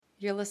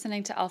You're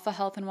listening to Alpha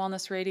Health and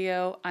Wellness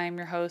Radio. I'm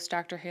your host,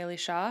 Dr. Haley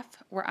Schaff,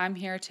 where I'm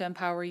here to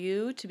empower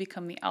you to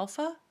become the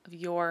alpha of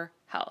your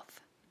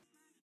health.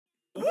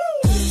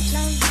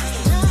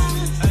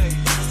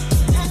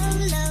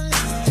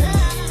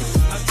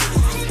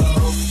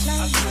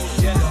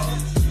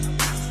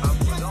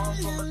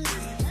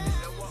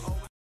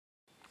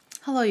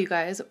 Hello, you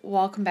guys.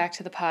 Welcome back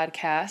to the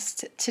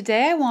podcast.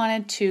 Today, I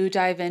wanted to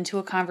dive into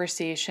a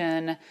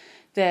conversation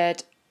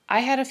that I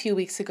had a few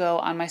weeks ago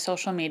on my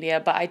social media,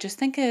 but I just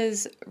think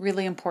is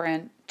really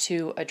important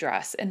to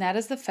address. And that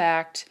is the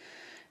fact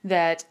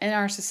that in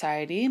our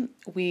society,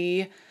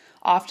 we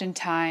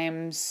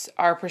oftentimes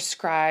are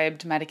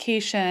prescribed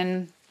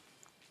medication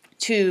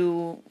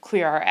to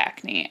clear our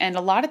acne. And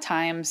a lot of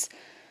times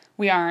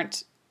we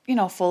aren't,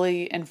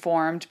 fully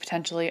informed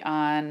potentially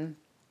on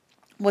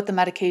what the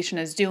medication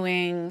is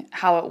doing,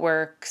 how it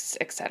works,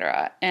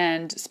 etc.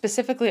 And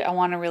specifically, I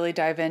want to really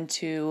dive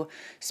into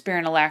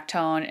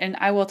spironolactone, and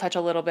I will touch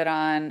a little bit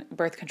on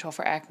birth control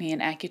for acne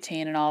and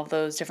Accutane and all of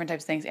those different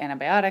types of things.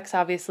 Antibiotics,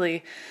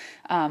 obviously,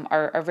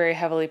 are very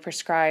heavily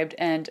prescribed.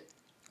 And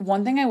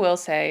one thing I will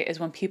say is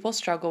when people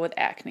struggle with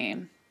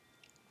acne,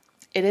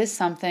 it is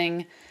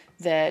something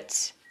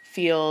that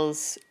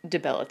feels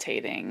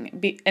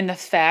debilitating. And the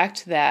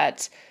fact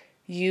that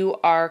you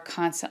are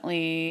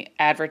constantly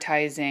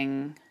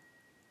advertising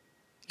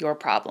your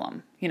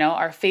problem.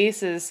 Our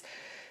face is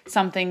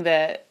something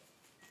that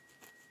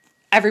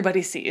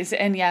everybody sees.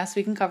 And yes,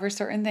 we can cover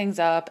certain things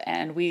up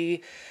and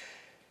we,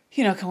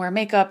 can wear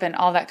makeup and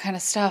all that kind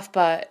of stuff,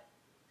 but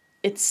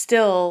it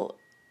still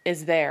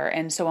is there.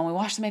 And so when we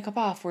wash the makeup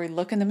off, we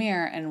look in the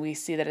mirror and we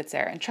see that it's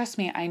there. And trust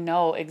me, I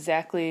know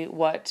exactly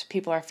what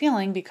people are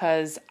feeling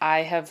because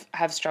I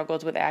have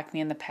struggled with acne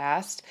in the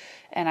past.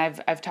 And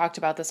I've talked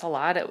about this a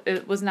lot.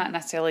 It was not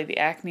necessarily the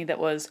acne that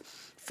was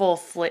full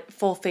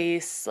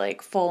face,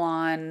 like full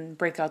on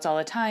breakouts all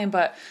the time.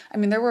 But I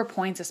mean, there were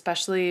points,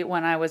 especially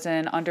when I was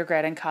in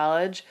undergrad and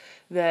college,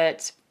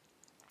 that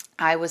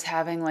I was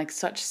having like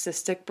such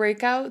cystic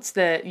breakouts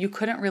that you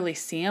couldn't really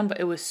see them, but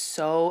it was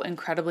so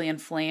incredibly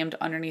inflamed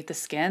underneath the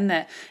skin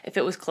that if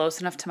it was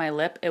close enough to my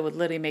lip, it would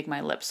literally make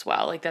my lip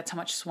swell. Like that's how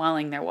much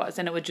swelling there was.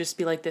 And it would just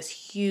be like this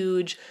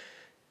huge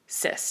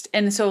cyst.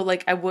 And so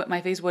like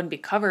my face wouldn't be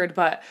covered,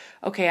 but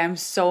okay, I'm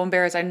so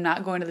embarrassed. I'm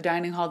not going to the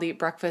dining hall to eat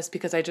breakfast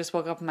because I just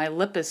woke up and my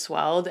lip is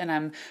swelled and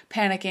I'm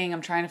panicking.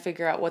 I'm trying to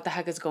figure out what the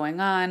heck is going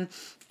on.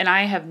 And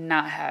I have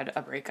not had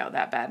a breakout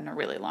that bad in a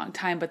really long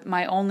time. But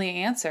my only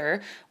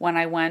answer when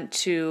I went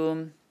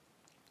to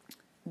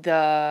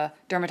the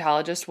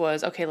dermatologist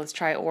was, okay, let's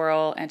try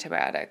oral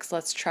antibiotics.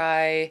 Let's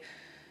try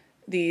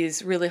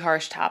these really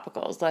harsh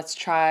topicals. Let's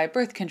try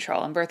birth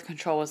control. And birth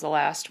control was the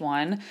last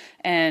one.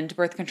 And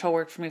birth control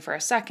worked for me for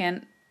a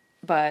second,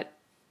 but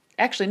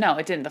actually, no,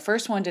 it didn't. The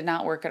first one did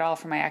not work at all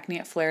for my acne.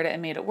 It flared it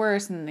and made it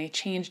worse, and then they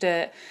changed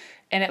it.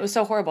 And it was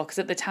so horrible because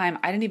at the time,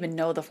 I didn't even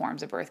know the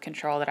forms of birth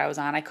control that I was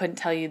on. I couldn't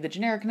tell you the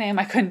generic name.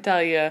 I couldn't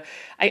tell you.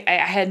 I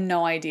had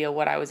no idea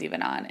what I was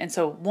even on. And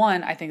so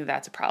one, I think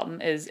that's a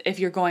problem is if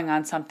you're going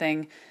on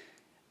something,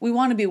 we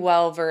want to be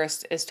well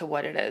versed as to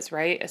what it is,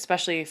 right?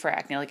 Especially for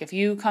acne. Like if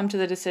you come to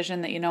the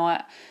decision that, you know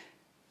what,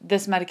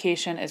 this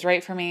medication is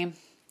right for me,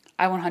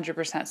 I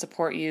 100%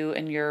 support you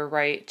in your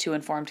right to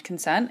informed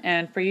consent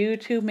and for you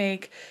to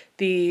make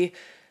the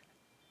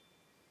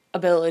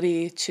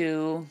ability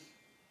to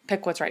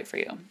pick what's right for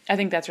you. I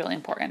think that's really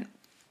important.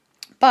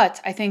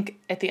 But I think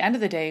at the end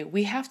of the day,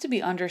 we have to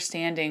be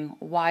understanding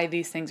why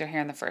these things are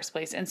here in the first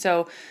place. And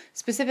so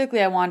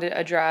specifically, I wanted to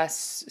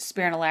address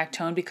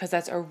spironolactone because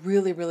that's a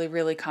really, really,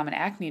 really common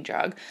acne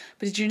drug.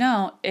 But did you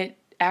know it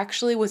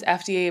actually was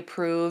FDA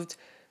approved?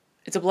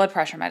 It's a blood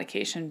pressure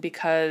medication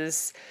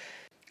because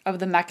of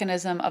the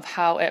mechanism of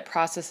how it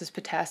processes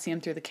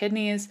potassium through the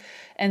kidneys.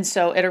 And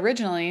so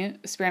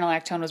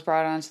spironolactone was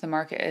brought onto the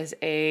market as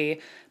a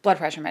blood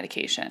pressure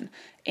medication.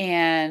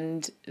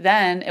 And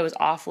then it was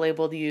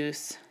off-label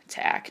use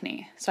to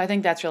acne. So I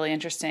think that's really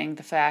interesting,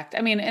 the fact,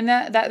 and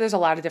that there's a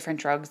lot of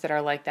different drugs that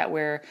are like that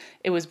where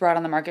it was brought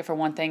on the market for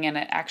one thing and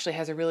it actually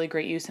has a really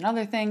great use in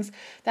other things.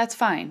 That's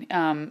fine.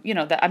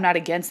 That I'm not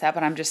against that,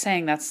 but I'm just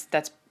saying that's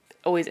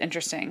always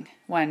interesting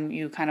when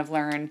you kind of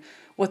learn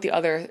what the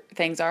other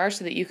things are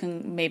so that you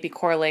can maybe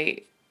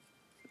correlate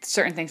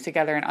certain things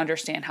together and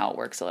understand how it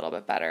works a little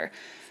bit better.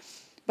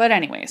 But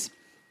anyways,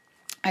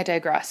 I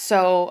digress.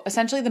 So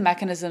essentially the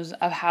mechanisms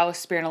of how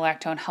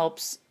spironolactone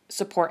helps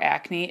support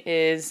acne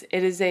is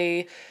it is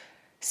a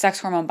sex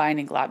hormone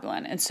binding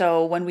globulin. And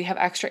so when we have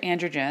extra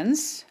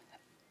androgens,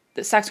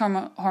 the sex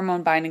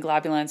hormone binding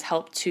globulins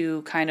help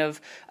to kind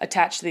of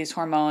attach to these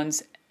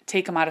hormones,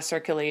 take them out of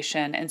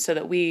circulation, and so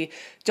that we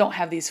don't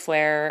have these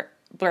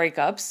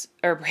breakups,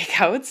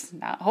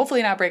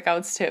 hopefully not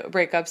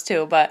breakups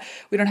too, but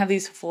we don't have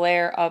these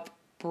flare up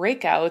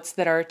breakouts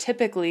that are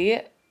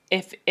typically,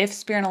 if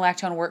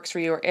spironolactone works for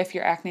you or if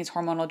your acne is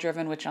hormonal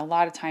driven, which a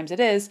lot of times it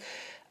is,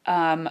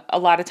 a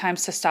lot of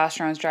times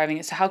testosterone is driving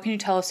it. So how can you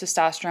tell if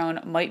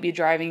testosterone might be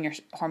driving your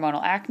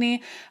hormonal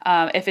acne?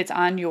 If it's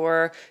on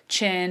your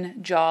chin,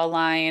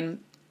 jawline,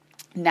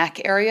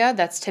 neck area.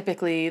 That's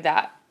typically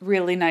that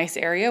really nice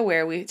area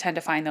where we tend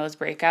to find those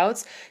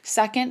breakouts.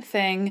 Second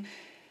thing,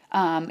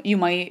 you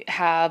might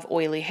have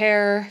oily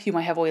hair, you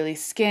might have oily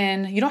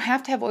skin. You don't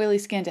have to have oily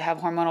skin to have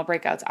hormonal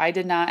breakouts. I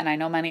did not, and I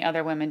know many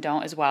other women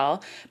don't as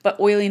well. But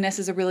oiliness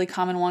is a really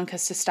common one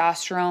because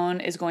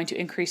testosterone is going to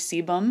increase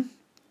sebum.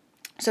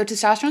 So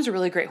testosterone is a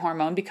really great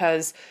hormone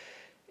because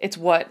it's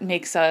what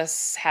makes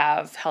us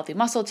have healthy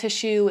muscle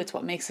tissue. It's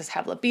what makes us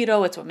have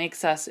libido. It's what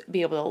makes us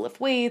be able to lift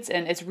weights.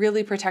 And it's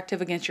really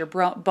protective against your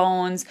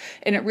bones.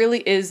 And it really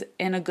is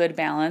in a good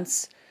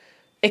balance.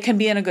 It can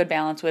be in a good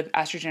balance with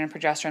estrogen and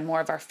progesterone, more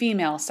of our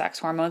female sex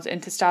hormones.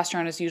 And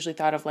testosterone is usually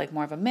thought of like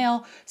more of a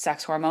male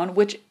sex hormone,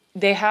 which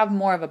they have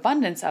more of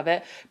abundance of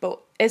it. But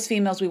as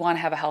females, we want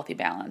to have a healthy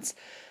balance.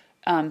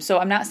 So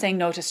I'm not saying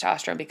no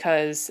testosterone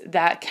because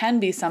that can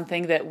be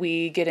something that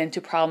we get into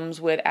problems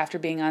with after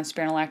being on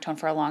spironolactone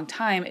for a long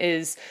time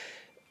it's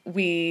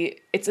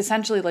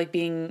essentially like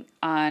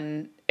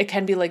it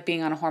can be like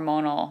being on a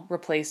hormonal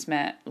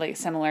replacement, like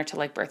similar to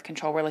like birth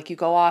control, where like you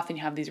go off and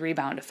you have these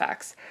rebound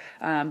effects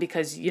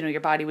because,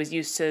 your body was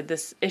used to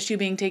this issue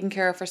being taken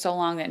care of for so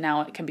long that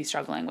now it can be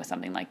struggling with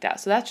something like that.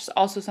 So that's just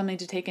also something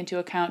to take into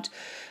account.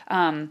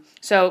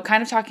 So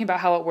kind of talking about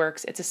how it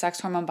works, it's a sex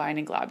hormone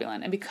binding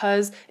globulin. And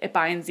because it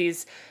binds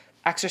these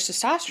extra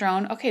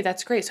testosterone, okay,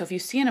 that's great. So if you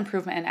see an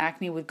improvement in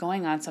acne with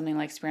going on something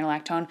like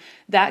spironolactone,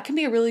 that can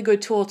be a really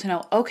good tool to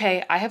know,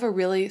 okay, I have a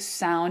really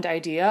sound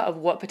idea of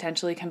what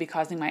potentially can be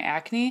causing my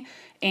acne,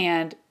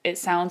 and it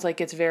sounds like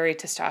it's very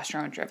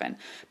testosterone driven.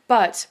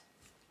 But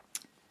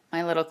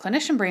my little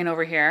clinician brain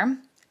over here,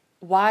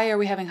 why are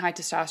we having high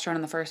testosterone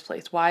in the first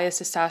place? Why is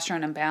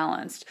testosterone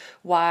imbalanced?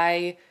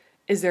 Why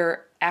is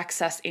there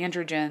excess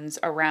androgens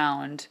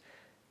around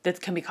that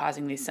can be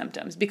causing these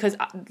symptoms? Because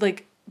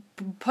like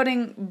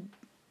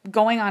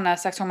going on a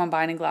sex hormone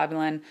binding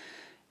globulin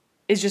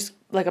is just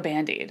like a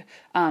Band-Aid.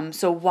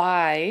 So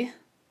why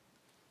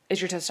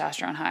is your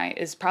testosterone high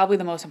is probably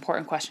the most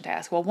important question to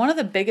ask. Well, one of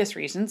the biggest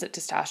reasons that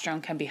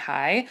testosterone can be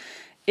high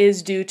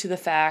is due to the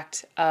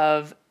fact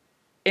of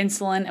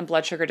insulin and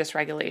blood sugar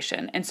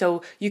dysregulation. And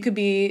so you could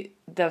be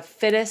the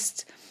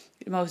fittest,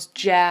 most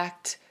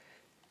jacked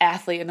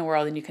athlete in the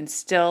world and you can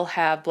still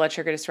have blood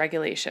sugar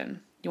dysregulation.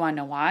 You want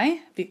to know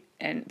why?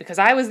 Because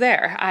I was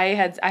there. I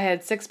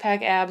had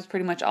six-pack abs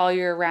pretty much all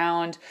year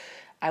round.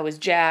 I was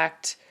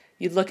jacked.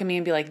 You'd look at me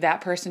and be like,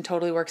 that person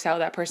totally works out.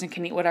 That person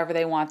can eat whatever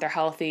they want. They're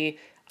healthy.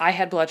 I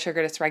had blood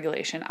sugar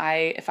dysregulation.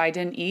 If I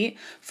didn't eat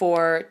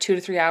for 2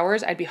 to 3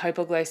 hours, I'd be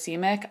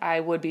hypoglycemic. I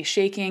would be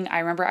shaking. I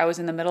remember I was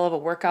in the middle of a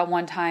workout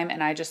one time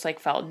and I just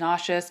felt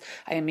nauseous.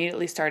 I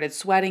immediately started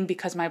sweating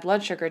because my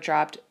blood sugar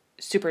dropped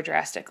super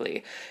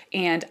drastically.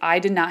 And I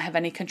did not have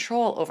any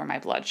control over my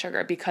blood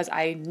sugar because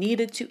I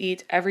needed to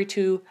eat every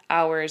 2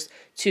 hours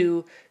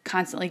to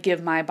constantly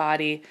give my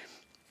body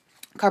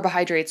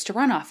carbohydrates to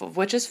run off of,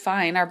 which is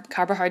fine. Our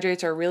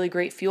carbohydrates are really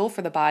great fuel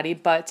for the body,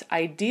 but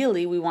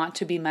ideally we want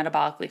to be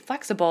metabolically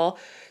flexible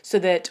so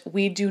that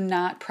we do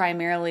not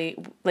primarily,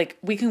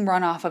 we can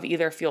run off of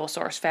either fuel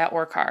source, fat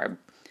or carb.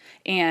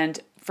 And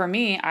for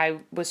me, I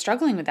was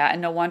struggling with that,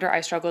 and no wonder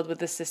I struggled with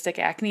the cystic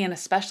acne, and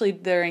especially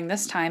during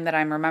this time that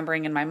I'm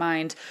remembering in my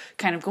mind,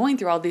 kind of going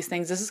through all these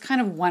things, this is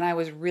kind of when I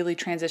was really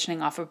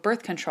transitioning off of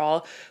birth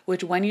control,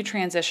 which when you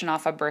transition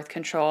off of birth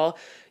control,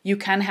 you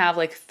can have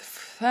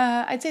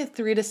I'd say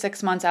 3 to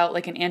 6 months out,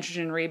 an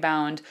androgen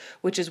rebound,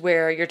 which is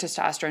where your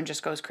testosterone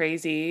just goes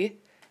crazy,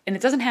 and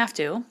it doesn't have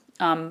to.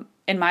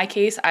 In my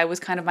case, I was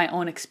kind of my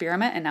own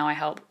experiment, and now I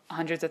help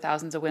hundreds of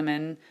thousands of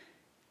women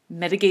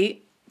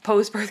mitigate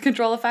post-birth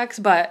control effects,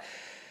 but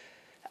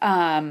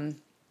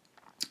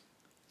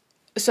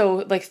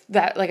so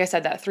that, like I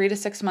said, that 3 to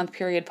 6 month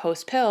period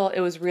post-pill, it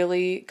was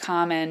really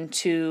common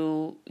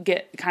to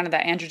get kind of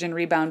that androgen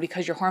rebound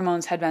because your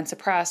hormones had been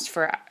suppressed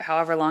for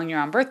however long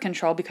you're on birth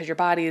control because your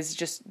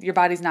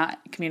body's not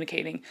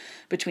communicating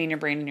between your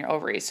brain and your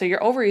ovaries. So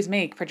your ovaries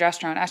make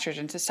progesterone,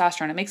 estrogen,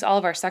 testosterone. It makes all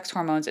of our sex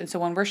hormones. And so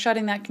when we're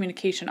shutting that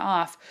communication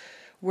off,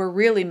 we're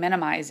really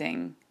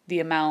minimizing the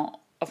amount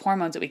of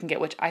hormones that we can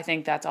get, which I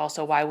think that's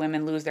also why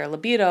women lose their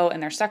libido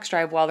and their sex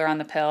drive while they're on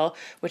the pill,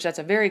 which that's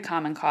a very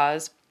common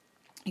cause.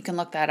 You can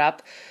look that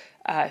up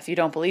if you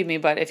don't believe me,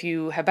 but if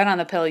you have been on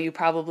the pill, you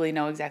probably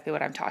know exactly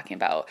what I'm talking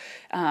about.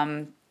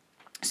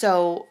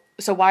 So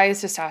why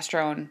is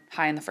testosterone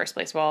high in the first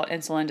place? Well,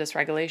 insulin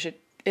dysregulation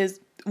is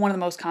one of the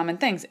most common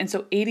things. And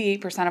so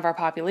 88% of our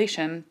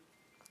population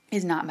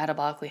is not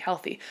metabolically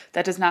healthy.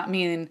 That does not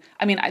mean,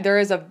 there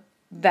is a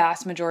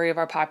vast majority of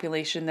our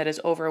population that is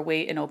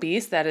overweight and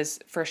obese, that is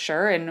for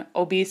sure. And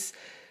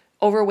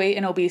overweight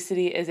and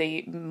obesity is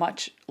a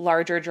much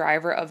larger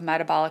driver of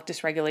metabolic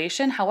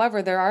dysregulation.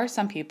 However, there are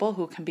some people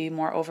who can be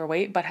more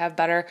overweight but have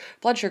better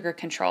blood sugar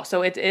control.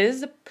 So it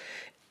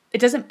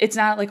doesn't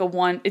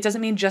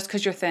mean just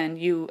because you're thin,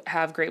 you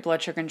have great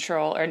blood sugar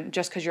control, or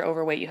just because you're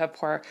overweight, you have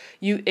poor.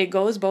 It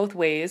goes both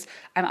ways.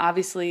 I'm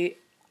obviously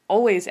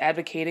always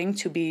advocating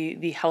to be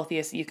the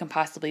healthiest you can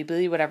possibly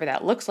be, whatever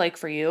that looks like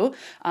for you.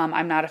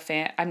 I'm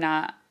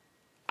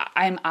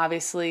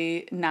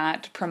obviously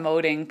not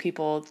promoting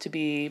people to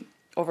be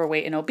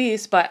overweight and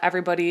obese, but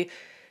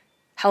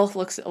health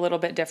looks a little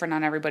bit different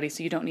on everybody.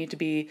 So you don't need to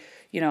be,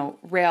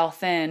 rail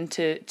thin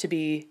to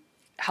be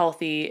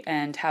healthy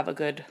and have a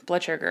good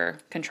blood sugar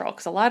control,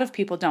 because a lot of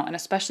people don't. And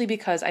especially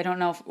because I don't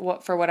know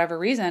for whatever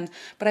reason,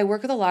 but I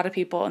work with a lot of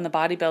people in the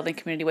bodybuilding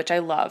community, which I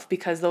love,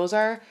 because those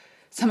are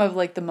some of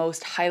like the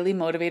most highly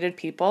motivated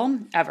people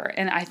ever.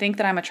 And I think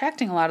that I'm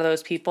attracting a lot of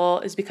those people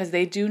is because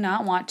they do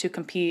not want to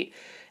compete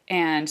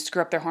and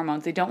screw up their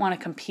hormones. They don't want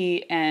to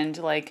compete and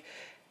like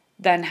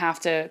then have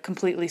to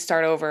completely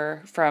start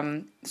over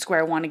from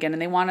square one again.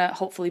 And they want to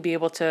hopefully be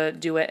able to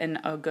do it in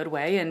a good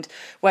way. And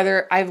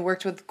whether I've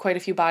worked with quite a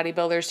few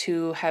bodybuilders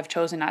who have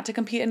chosen not to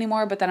compete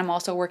anymore, but then I'm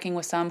also working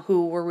with some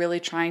who were really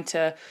trying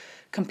to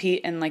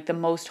compete in like the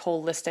most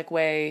holistic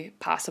way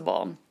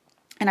possible.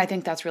 And I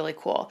think that's really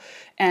cool.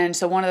 And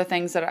so one of the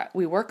things that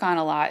we work on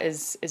a lot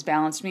is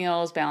balanced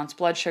meals, balanced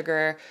blood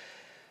sugar.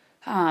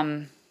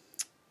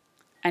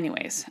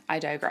 Anyways, I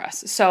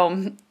digress.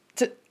 So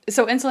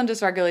insulin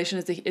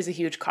dysregulation is a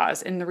huge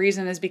cause. And the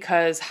reason is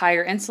because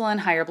higher insulin,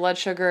 higher blood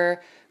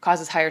sugar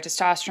causes higher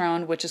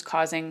testosterone, which is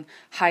causing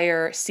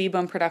higher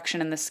sebum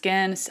production in the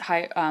skin.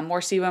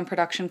 More sebum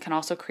production can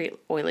also create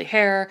oily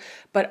hair,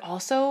 but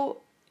also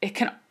it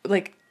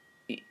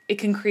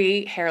can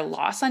create hair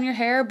loss on your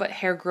hair, but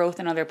hair growth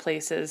in other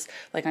places,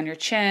 like on your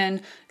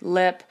chin,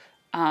 lip,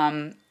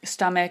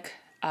 stomach,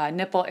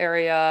 nipple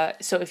area.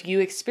 So if you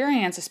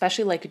experience,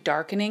 especially like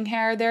darkening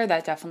hair there,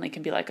 that definitely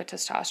can be like a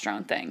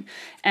testosterone thing.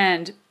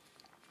 And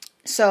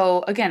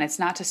so again, it's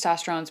not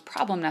testosterone's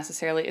problem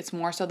necessarily. It's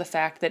more so the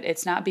fact that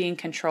it's not being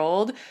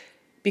controlled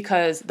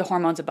because the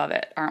hormones above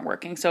it aren't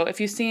working. So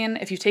if you've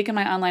taken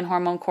my online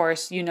hormone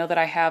course, you know that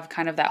I have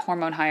kind of that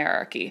hormone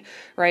hierarchy,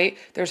 right?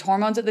 There's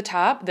hormones at the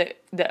top that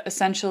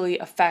essentially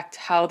affect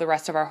how the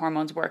rest of our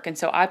hormones work. And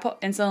so I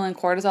put insulin and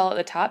cortisol at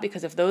the top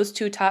because if those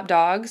two top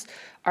dogs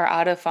are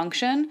out of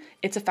function,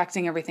 it's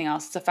affecting everything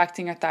else. It's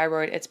affecting your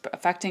thyroid. It's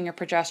affecting your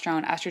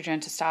progesterone, estrogen,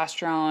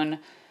 testosterone,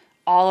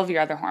 all of your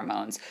other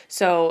hormones.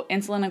 So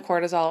insulin and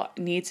cortisol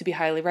need to be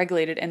highly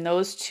regulated. And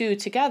those two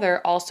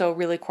together also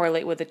really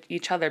correlate with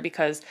each other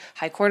because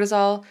high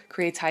cortisol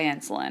creates high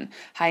insulin.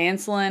 High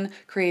insulin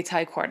creates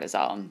high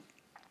cortisol.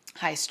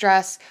 High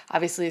stress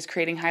obviously is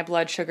creating high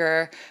blood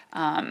sugar.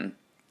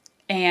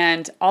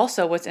 And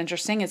also what's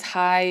interesting is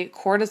high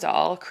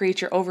cortisol creates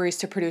your ovaries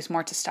to produce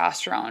more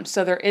testosterone.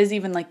 So there is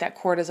even like that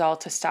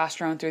cortisol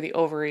testosterone through the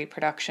ovary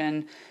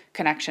production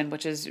connection,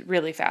 which is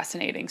really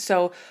fascinating.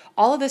 So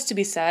all of this to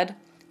be said,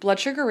 blood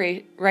sugar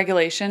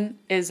regulation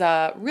is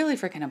really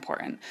freaking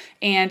important.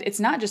 And it's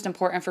not just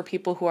important for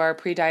people who are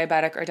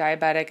pre-diabetic or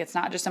diabetic. It's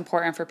not just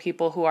important for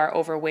people who are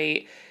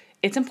overweight.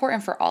 It's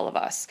important for all of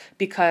us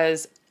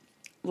because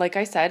like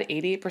I said,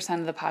 88%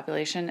 of the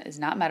population is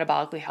not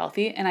metabolically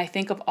healthy. And I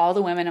think of all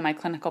the women in my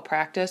clinical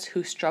practice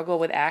who struggle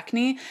with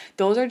acne,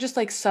 those are just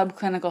like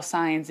subclinical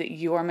signs that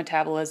your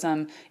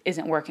metabolism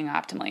isn't working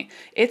optimally.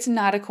 It's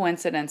not a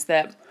coincidence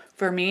that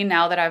for me,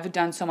 now that I've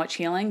done so much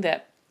healing,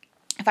 that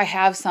if I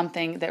have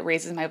something that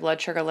raises my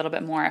blood sugar a little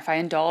bit more, if I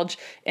indulge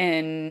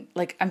in,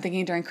 like I'm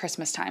thinking during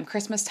Christmas time,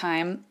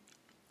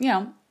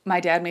 my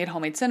dad made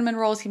homemade cinnamon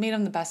rolls. He made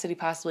them the best that he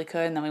possibly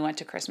could. And then we went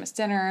to Christmas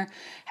dinner,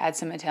 had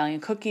some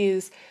Italian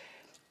cookies.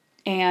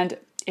 And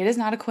it is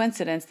not a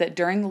coincidence that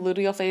during the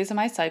luteal phase of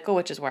my cycle,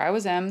 which is where I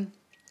was in,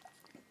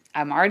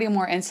 I'm already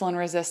more insulin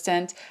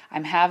resistant.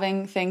 I'm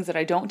having things that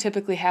I don't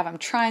typically have. I'm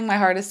trying my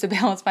hardest to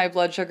balance my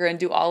blood sugar and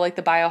do all like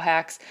the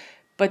biohacks.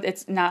 But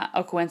it's not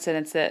a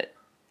coincidence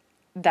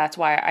that's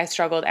why I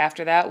struggled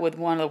after that with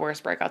one of the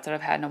worst breakouts that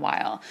I've had in a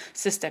while,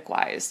 cystic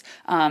wise.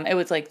 It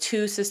was like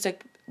 2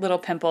 cystic little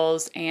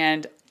pimples,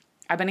 and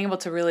I've been able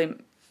to really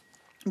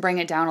bring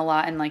it down a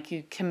lot, and like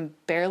you can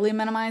barely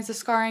minimize the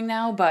scarring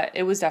now, but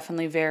it was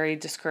definitely very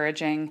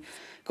discouraging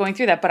going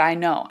through that. But I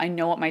know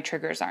what my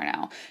triggers are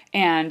now.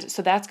 And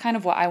so that's kind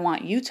of what I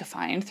want you to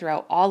find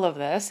throughout all of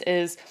this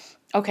is,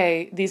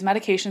 okay, these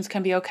medications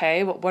can be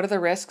okay, but what are the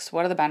risks?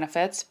 What are the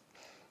benefits?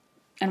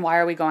 And why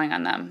are we going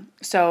on them?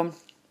 So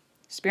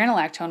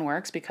spironolactone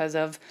works because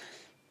of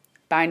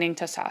binding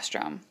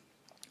testosterone.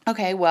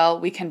 Okay, well,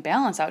 we can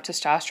balance out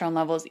testosterone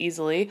levels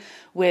easily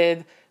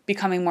with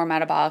becoming more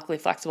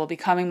metabolically flexible,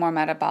 becoming more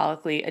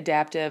metabolically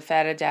adaptive,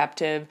 fat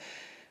adaptive,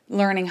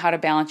 learning how to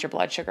balance your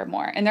blood sugar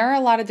more. And there are a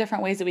lot of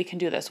different ways that we can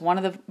do this. One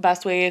of the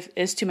best ways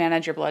is to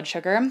manage your blood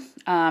sugar.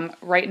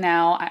 Right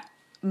now,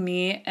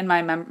 my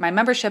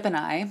membership and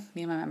I,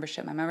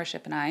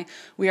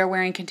 we are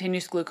wearing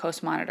continuous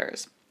glucose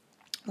monitors.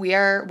 We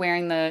are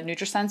wearing the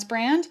NutriSense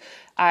brand.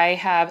 I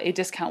have a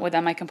discount with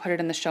them. I can put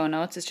it in the show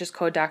notes. It's just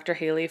code Dr.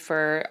 Haley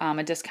for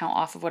a discount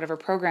off of whatever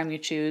program you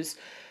choose.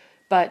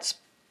 But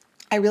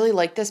I really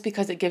like this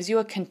because it gives you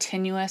a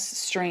continuous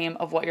stream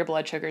of what your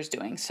blood sugar is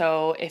doing.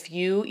 So if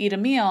you eat a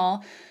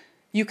meal,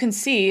 you can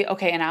see,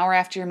 okay, an hour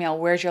after your meal,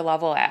 where's your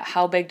level at?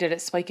 How big did it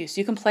spike you?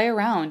 So you can play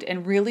around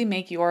and really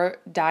make your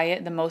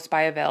diet the most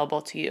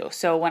bioavailable to you.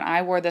 So when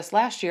I wore this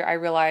last year, I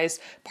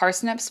realized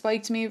parsnip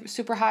spiked me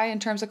super high in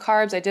terms of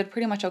carbs. I did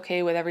pretty much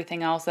okay with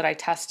everything else that I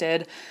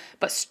tested,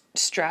 but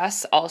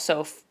stress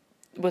also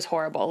was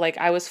horrible. Like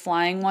I was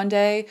flying one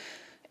day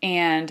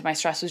and my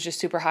stress was just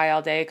super high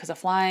all day because of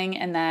flying.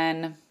 And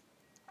then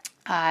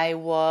I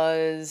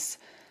was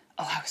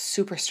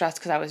super stressed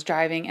because I was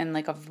driving in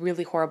like a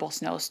really horrible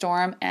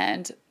snowstorm,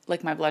 and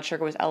like my blood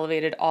sugar was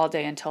elevated all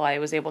day until I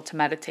was able to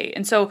meditate.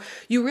 And so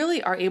you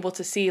really are able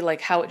to see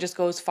like how it just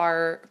goes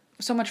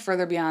so much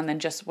further beyond than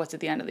just what's at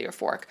the end of your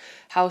fork,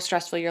 how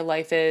stressful your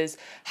life is,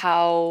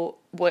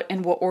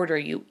 in what order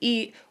you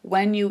eat,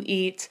 when you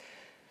eat,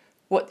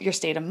 what your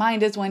state of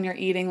mind is when you're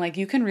eating. Like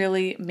you can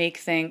really make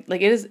things,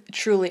 like it is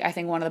truly, I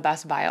think, one of the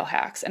best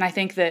biohacks. And I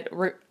think that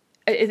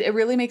it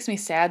really makes me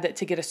sad that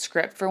to get a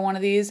script for one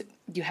of these,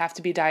 you have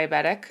to be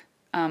diabetic.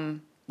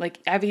 Like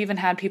I've even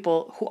had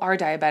people who are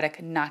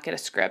diabetic not get a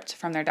script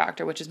from their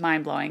doctor, which is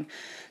mind blowing.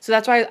 So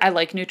that's why I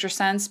like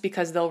NutriSense,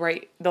 because they'll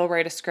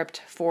write a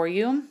script for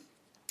you.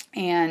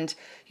 And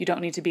you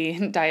don't need to be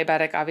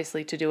diabetic,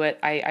 obviously, to do it.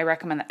 I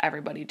recommend that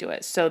everybody do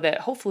it so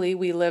that hopefully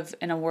we live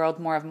in a world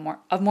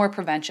of more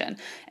prevention.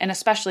 And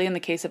especially in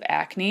the case of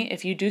acne,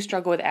 if you do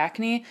struggle with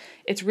acne,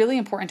 it's really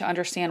important to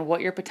understand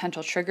what your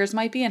potential triggers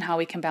might be and how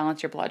we can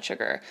balance your blood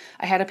sugar.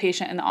 I had a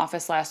patient in the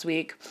office last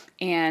week,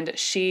 and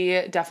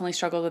she definitely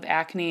struggled with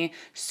acne,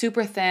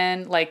 super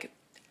thin, like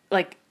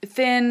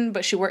thin,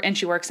 but she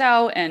works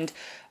out and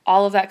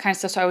all of that kind of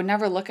stuff. So I would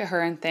never look at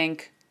her and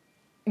think,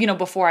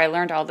 before I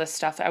learned all this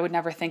stuff, I would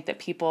never think that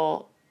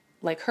people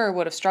like her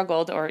would have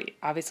struggled, or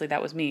obviously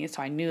that was me,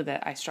 so I knew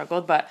that I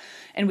struggled,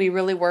 and we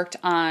really worked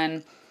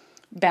on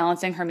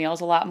balancing her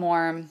meals a lot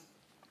more,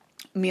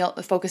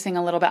 focusing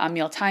a little bit on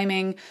meal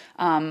timing,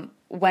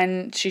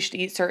 when she should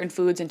eat certain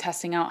foods and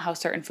testing out how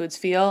certain foods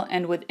feel.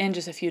 And within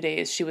just a few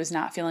days, she was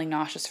not feeling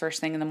nauseous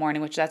first thing in the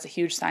morning, which that's a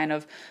huge sign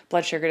of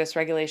blood sugar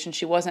dysregulation.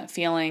 She wasn't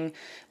feeling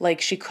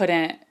like she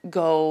couldn't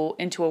go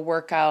into a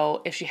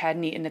workout if she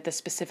hadn't eaten at the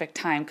specific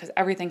time, because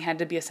everything had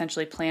to be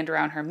essentially planned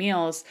around her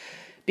meals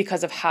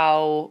because of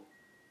how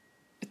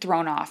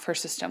thrown off her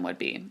system would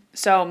be.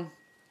 So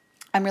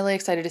I'm really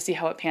excited to see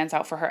how it pans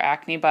out for her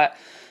acne. But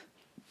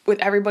with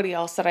everybody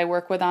else that I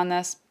work with on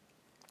this,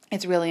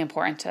 it's really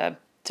important to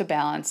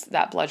balance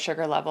that blood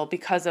sugar level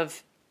because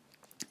of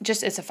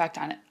just its effect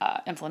on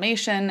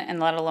inflammation, and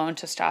let alone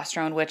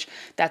testosterone, which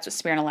that's what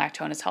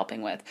spironolactone is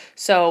helping with.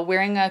 So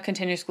wearing a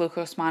continuous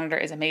glucose monitor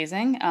is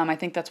amazing. I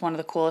think that's one of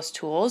the coolest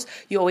tools.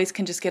 You always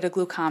can just get a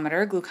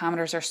glucometer.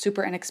 Glucometers are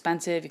super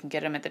inexpensive. You can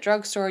get them at the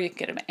drugstore. You can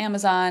get them at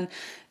Amazon.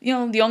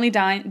 The only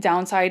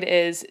downside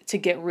is to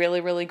get really,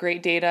 really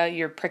great data,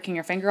 you're pricking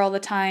your finger all the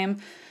time.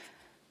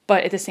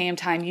 But at the same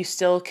time, you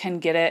still can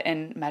get it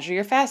and measure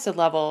your fasted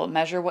level,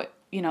 measure what,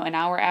 an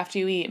hour after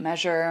you eat,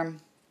 measure,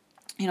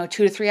 2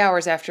 to 3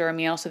 hours after a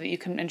meal so that you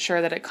can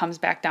ensure that it comes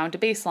back down to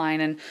baseline.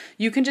 And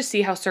you can just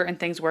see how certain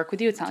things work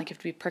with you. It's not like you have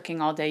to be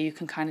pricking all day. You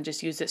can kind of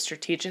just use it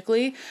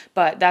strategically,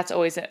 but that's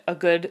always a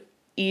good,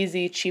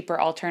 easy,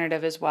 cheaper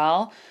alternative as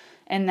well.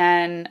 And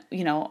then,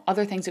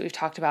 other things that we've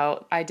talked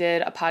about. I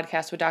did a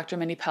podcast with Dr.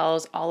 Mindy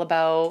Pelz all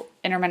about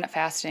intermittent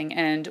fasting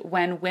and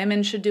when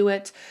women should do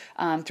it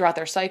throughout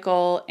their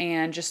cycle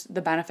and just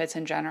the benefits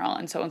in general.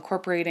 And so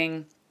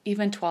incorporating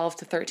even 12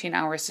 to 13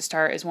 hours to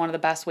start is one of the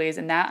best ways.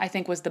 And that, I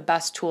think, was the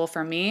best tool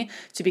for me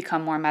to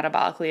become more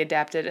metabolically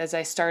adapted as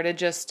I started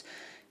just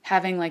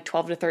having like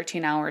 12 to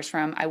 13 hours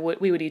from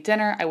we would eat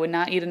dinner. I would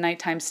not eat a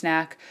nighttime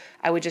snack.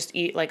 I would just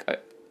eat like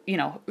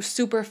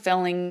super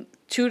filling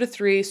 2 to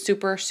 3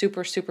 super,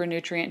 super, super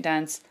nutrient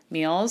dense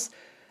meals,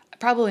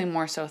 probably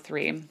more so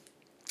 3.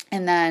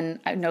 And then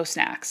no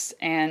snacks.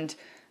 And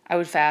I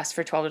would fast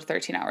for 12 to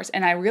 13 hours.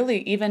 And I really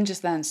even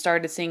just then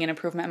started seeing an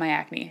improvement in my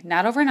acne.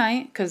 Not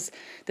overnight, because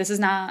this is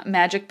not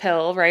magic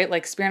pill, right?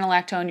 Like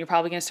spironolactone, you're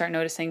probably going to start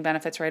noticing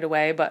benefits right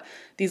away. But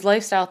these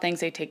lifestyle things,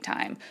 they take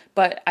time.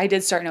 But I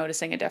did start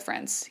noticing a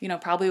difference,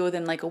 probably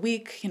within like a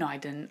week.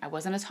 I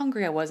wasn't as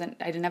hungry. I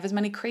didn't have as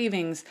many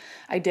cravings.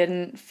 I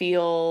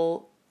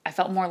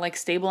felt more like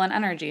stable in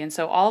energy. And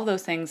so all of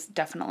those things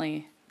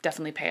definitely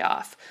pay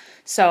off.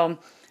 So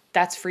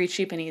that's free,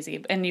 cheap, and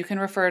easy. And you can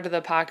refer to the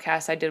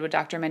podcast I did with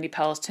Dr. Mindy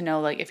Pelz to know,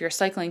 like, if you're a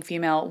cycling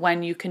female,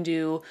 when you can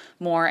do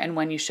more and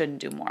when you shouldn't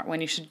do more, when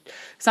you should,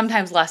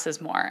 sometimes less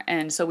is more.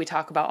 And so we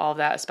talk about all of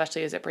that,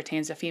 especially as it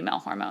pertains to female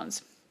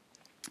hormones.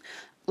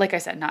 Like I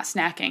said, not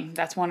snacking.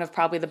 That's one of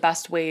probably the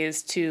best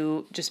ways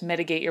to just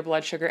mitigate your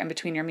blood sugar in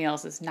between your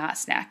meals is not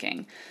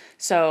snacking.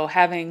 So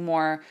having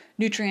more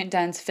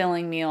nutrient-dense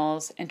filling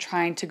meals and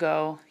trying to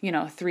go,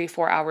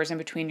 3-4 hours in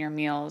between your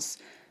meals,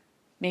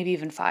 maybe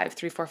even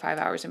 3, 4, 5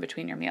 hours in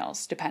between your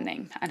meals,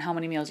 depending on how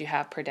many meals you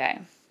have per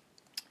day.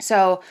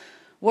 So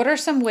what are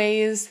some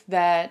ways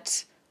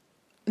that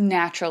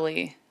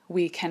naturally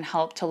we can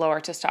help to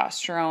lower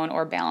testosterone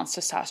or balance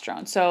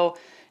testosterone? So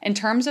in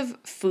terms of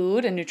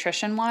food and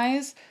nutrition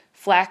wise,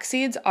 flax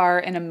seeds are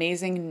an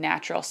amazing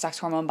natural sex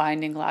hormone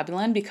binding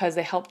globulin because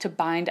they help to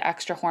bind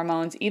extra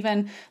hormones,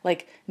 even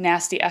like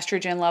nasty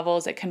estrogen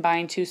levels it can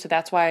bind to. So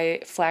that's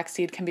why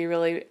flaxseed can be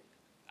really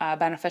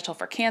beneficial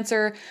for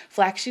cancer.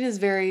 Flaxseed is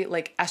very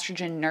like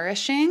estrogen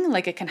nourishing,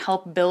 like it can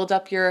help build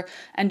up your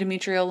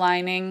endometrial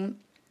lining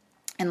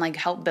and like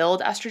help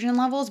build estrogen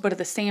levels, but at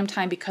the same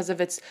time, because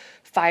of its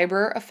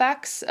fiber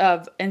effects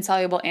of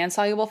insoluble and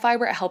soluble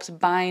fiber, it helps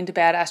bind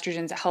bad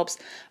estrogens. It helps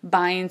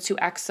bind to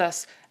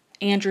excess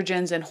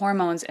androgens and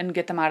hormones and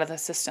get them out of the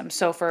system.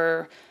 So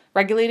for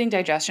regulating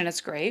digestion,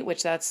 it's great,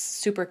 which that's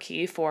super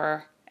key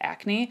for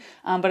acne,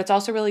 but it's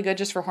also really good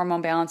just for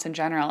hormone balance in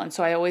general. And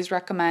so I always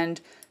recommend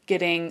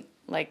getting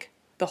like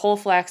the whole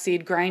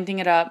flaxseed, grinding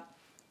it up,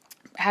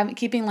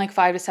 keeping like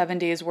 5 to 7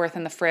 days worth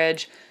in the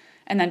fridge,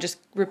 and then just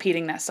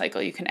repeating that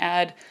cycle. You can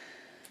add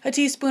a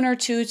teaspoon or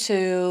two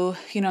to,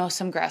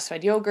 some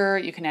grass-fed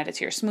yogurt. You can add it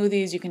to your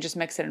smoothies. You can just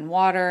mix it in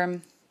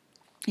water.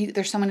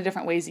 There's so many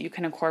different ways that you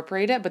can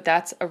incorporate it, but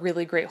that's a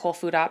really great whole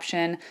food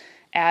option,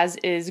 as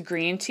is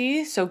green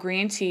tea. So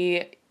green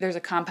tea, there's a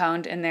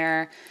compound in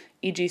there,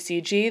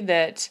 EGCG,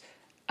 that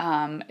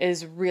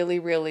is really,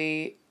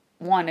 really,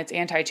 one, it's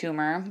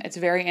anti-tumor. It's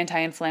very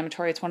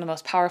anti-inflammatory. It's one of the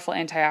most powerful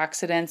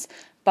antioxidants,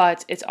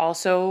 but it's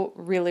also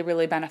really,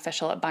 really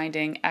beneficial at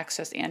binding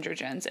excess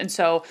androgens. And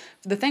so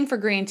the thing for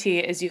green tea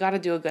is you got to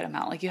do a good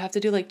amount. Like you have to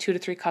do like 2 to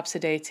 3 cups a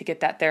day to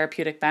get that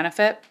therapeutic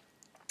benefit.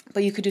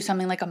 But you could do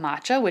something like a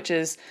matcha, which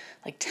is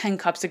like 10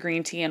 cups of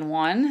green tea in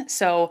one.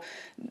 So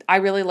I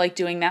really like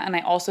doing that. And I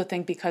also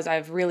think because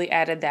I've really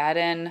added that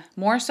in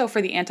more so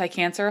for the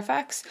anti-cancer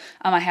effects,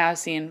 I have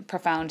seen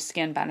profound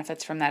skin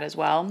benefits from that as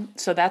well.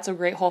 So that's a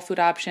great whole food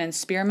option.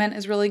 Spearmint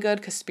is really good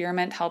because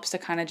spearmint helps to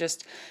kind of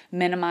just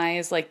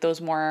minimize like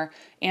those more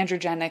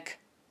androgenic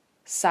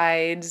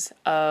sides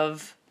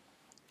of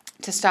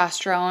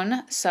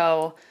testosterone.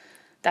 So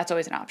that's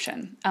always an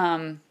option.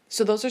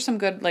 So those are some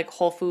good like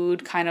whole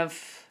food kind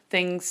of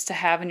things to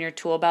have in your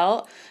tool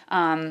belt.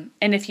 And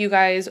if you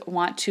guys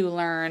want to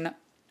learn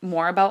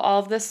more about all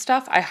of this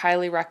stuff, I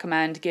highly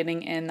recommend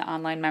getting in the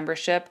online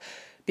membership,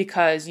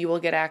 because you will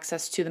get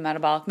access to the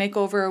Metabolic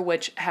Makeover,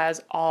 which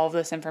has all of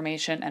this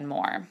information and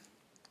more.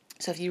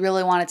 So if you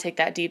really want to take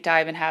that deep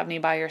dive and have me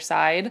by your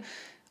side,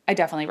 I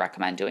definitely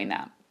recommend doing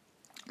that.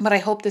 But I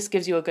hope this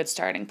gives you a good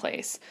starting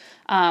place.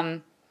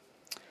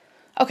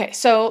 Okay,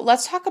 so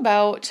let's talk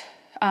about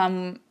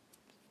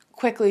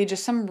quickly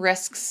just some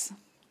risks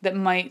that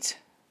might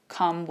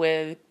come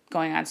with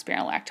going on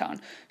spironolactone.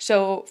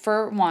 So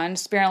for one,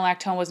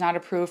 spironolactone was not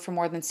approved for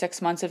more than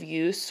 6 months of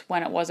use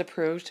when it was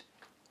approved.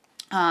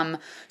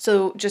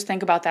 So just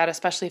think about that,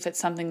 especially if it's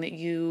something that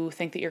you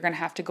think that you're going to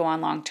have to go on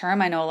long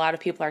term. I know a lot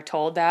of people are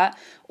told that,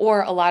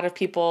 or a lot of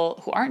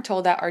people who aren't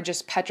told that are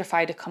just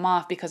petrified to come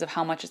off because of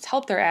how much it's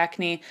helped their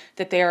acne,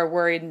 that they are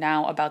worried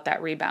now about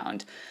that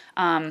rebound.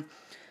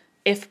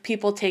 If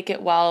people take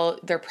it while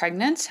they're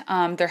pregnant,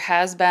 there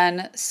has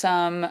been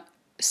some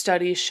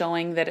studies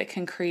showing that it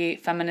can create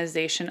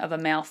feminization of a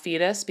male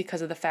fetus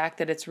because of the fact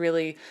that it's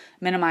really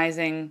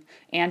minimizing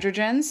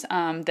androgens,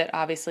 that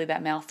obviously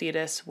that male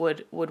fetus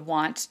would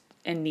want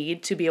and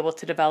need to be able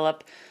to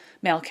develop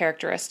male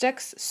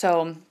characteristics.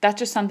 So that's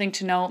just something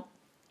to note,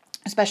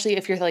 especially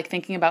if you're like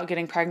thinking about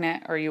getting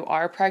pregnant or you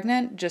are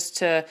pregnant, just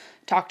to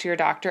talk to your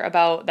doctor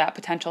about that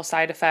potential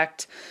side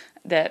effect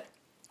that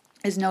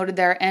is noted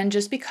there. And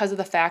just because of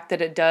the fact that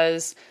it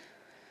does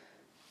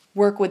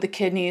work with the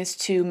kidneys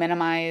to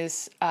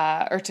minimize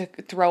or to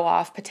throw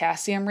off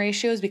potassium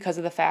ratios, because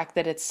of the fact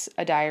that it's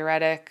a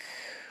diuretic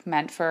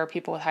meant for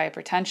people with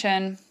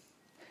hypertension,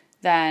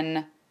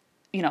 then,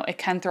 it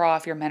can throw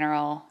off your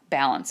mineral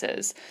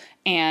balances.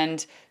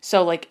 And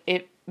so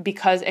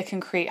because it can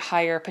create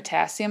higher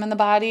potassium in the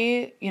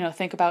body,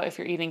 think about if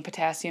you're eating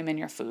potassium in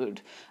your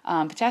food.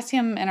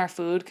 Potassium in our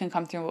food can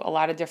come through a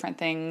lot of different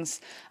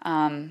things.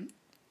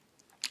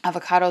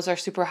 Avocados are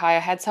super high. I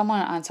had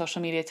someone on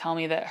social media tell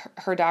me that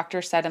her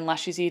doctor said unless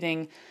she's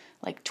eating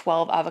like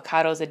 12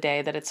 avocados a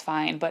day that it's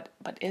fine. But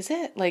is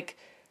it?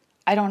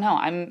 I don't know.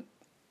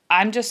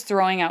 I'm just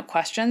throwing out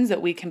questions that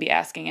we can be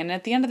asking. And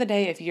at the end of the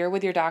day, if you're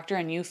with your doctor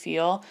and you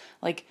feel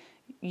like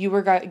you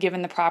were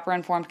given the proper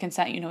informed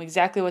consent, you know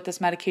exactly what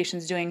this medication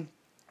is doing,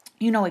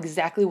 you know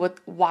exactly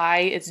why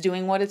it's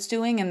doing what it's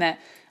doing, and that,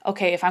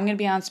 okay, if I'm going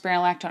to be on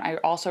spironolactone, I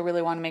also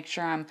really want to make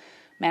sure I'm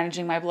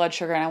managing my blood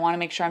sugar, and I want to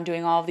make sure I'm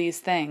doing all of these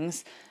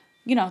things,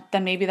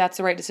 then maybe that's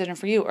the right decision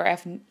for you. Or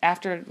if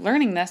after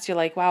learning this, you're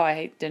like, wow,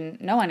 I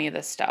didn't know any of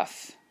this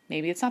stuff,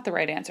 maybe it's not the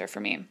right answer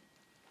for me.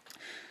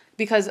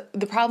 Because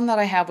the problem that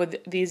I have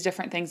with these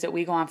different things that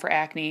we go on for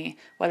acne,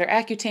 whether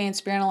Accutane,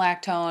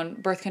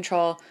 spironolactone, birth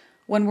control,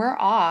 when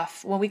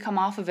we come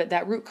off of it,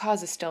 that root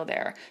cause is still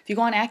there. If you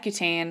go on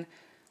Accutane,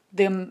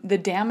 the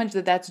damage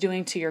that's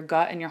doing to your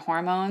gut and your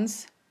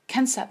hormones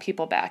can set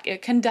people back.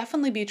 It can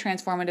definitely be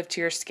transformative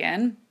to your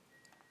skin.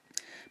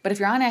 But if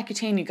you're on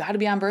Accutane, you got to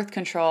be on birth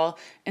control.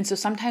 And so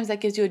sometimes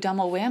that gives you a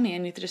double whammy,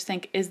 and you have to just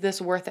think, is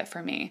this worth it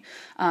for me?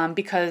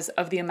 Because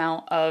of the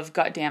amount of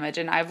gut damage.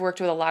 And I've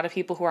worked with a lot of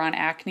people who are on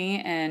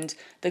acne, and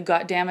the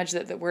gut damage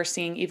that we're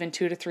seeing even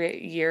 2 to 3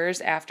 years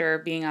after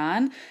being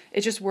on,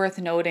 it's just worth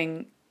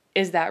noting,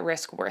 is that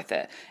risk worth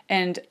it?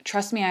 And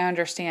trust me, I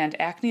understand.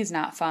 Acne is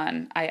not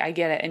fun. I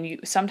get it.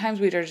 And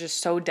sometimes we are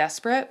just so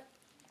desperate.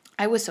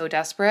 I was so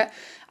desperate.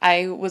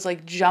 I was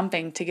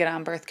jumping to get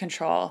on birth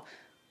control.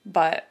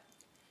 But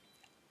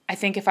I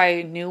think if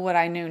I knew what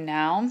I knew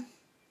now,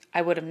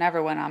 I would have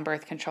never went on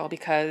birth control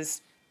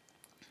because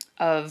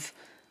of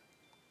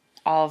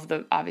all of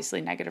the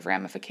obviously negative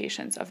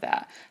ramifications of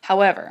that.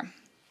 However,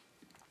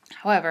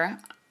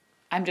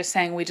 I'm just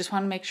saying we just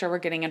want to make sure we're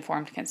getting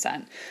informed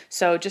consent.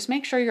 So just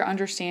make sure you're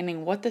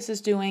understanding what this is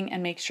doing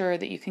and make sure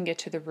that you can get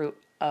to the root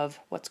of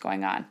what's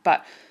going on.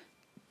 But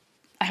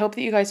I hope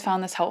that you guys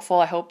found this helpful.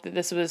 I hope that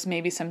this was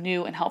maybe some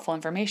new and helpful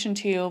information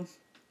to you.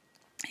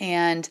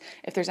 And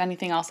if there's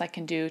anything else I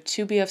can do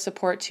to be of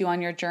support to you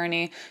on your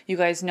journey, you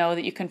guys know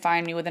that you can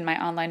find me within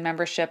my online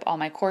membership. All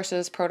my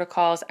courses,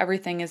 protocols,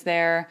 everything is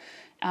there.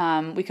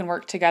 We can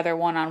work together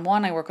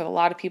one-on-one. I work with a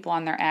lot of people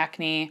on their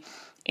acne,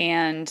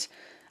 and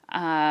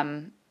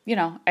I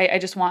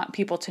just want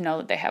people to know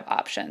that they have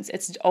options.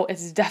 It's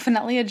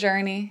definitely a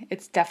journey.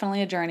 It's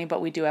definitely a journey,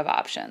 but we do have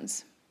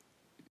options.